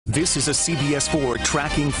This is a CBS 4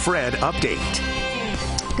 Tracking Fred update.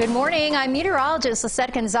 Good morning. I'm meteorologist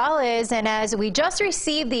Lisette Gonzalez, and as we just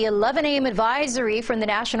received the 11 a.m. advisory from the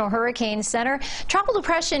National Hurricane Center, Tropical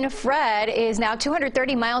Depression Fred is now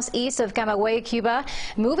 230 miles east of Camagüey, Cuba,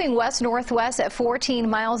 moving west-northwest at 14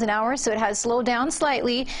 miles an hour, so it has slowed down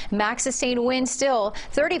slightly. Max sustained wind still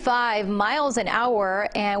 35 miles an hour,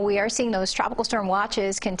 and we are seeing those tropical storm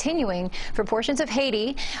watches continuing for portions of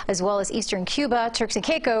Haiti, as well as eastern Cuba, Turks and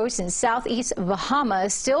Caicos, and southeast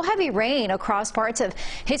Bahamas. Still heavy rain across parts of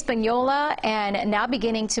Hispaniola, and now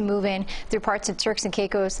beginning to move in through parts of Turks and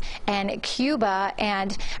Caicos and Cuba.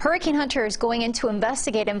 And Hurricane Hunter is going in to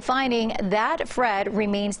investigate and finding that Fred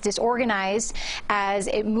remains disorganized as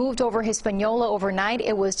it moved over Hispaniola overnight.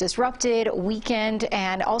 It was disrupted, weakened,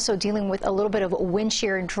 and also dealing with a little bit of wind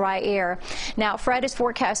shear and dry air. Now, Fred is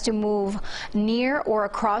forecast to move near or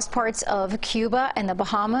across parts of Cuba and the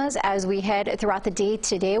Bahamas as we head throughout the day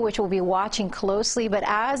today, which we'll be watching closely. But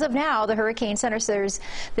as of now, the Hurricane Center says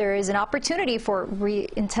there is an opportunity for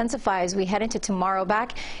re-intensify as we head into tomorrow,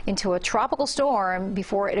 back into a tropical storm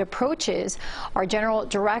before it approaches our general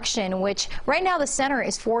direction, which right now the center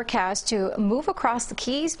is forecast to move across the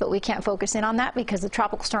Keys, but we can't focus in on that because the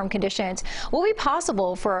tropical storm conditions will be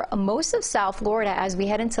possible for most of South Florida as we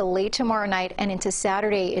head into late tomorrow night and into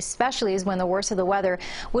Saturday, especially is when the worst of the weather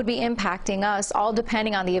would be impacting us, all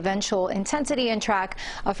depending on the eventual intensity and track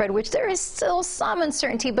of Fred, which there is still some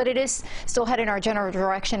uncertainty, but it is still headed in our general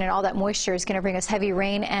direction, and all that moisture is going to bring us heavy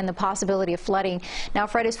rain and the possibility of flooding. Now,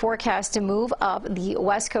 Fred is forecast to move up the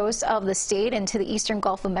west coast of the state into the eastern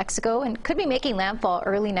Gulf of Mexico and could be making landfall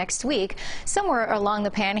early next week somewhere along the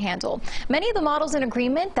Panhandle. Many of the models in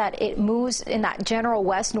agreement that it moves in that general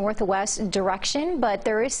west-northwest direction, but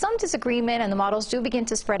there is some disagreement, and the models do begin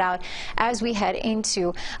to spread out as we head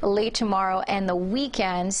into late tomorrow and the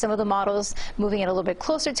weekend. Some of the models moving it a little bit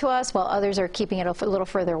closer to us, while others are keeping it a little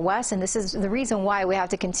further west, and this is the reason why we have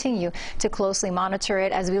to continue to closely monitor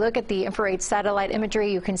it. As we look at the infrared satellite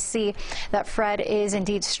imagery, you can see that Fred is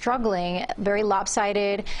indeed struggling, very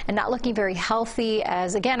lopsided and not looking very healthy,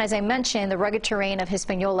 as again, as I mentioned, the rugged terrain of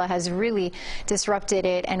Hispaniola has really disrupted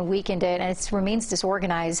it and weakened it, and it remains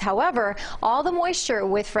disorganized. However, all the moisture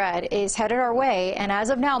with Fred is headed our way, and as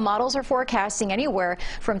of now, models are forecasting anywhere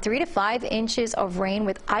from 3 to 5 inches of rain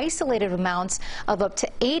with isolated amounts of up to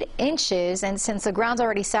 8 inches. And since the ground's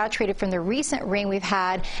already saturated from the recent rain we've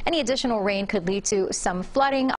had, any additional rain could lead to some flooding.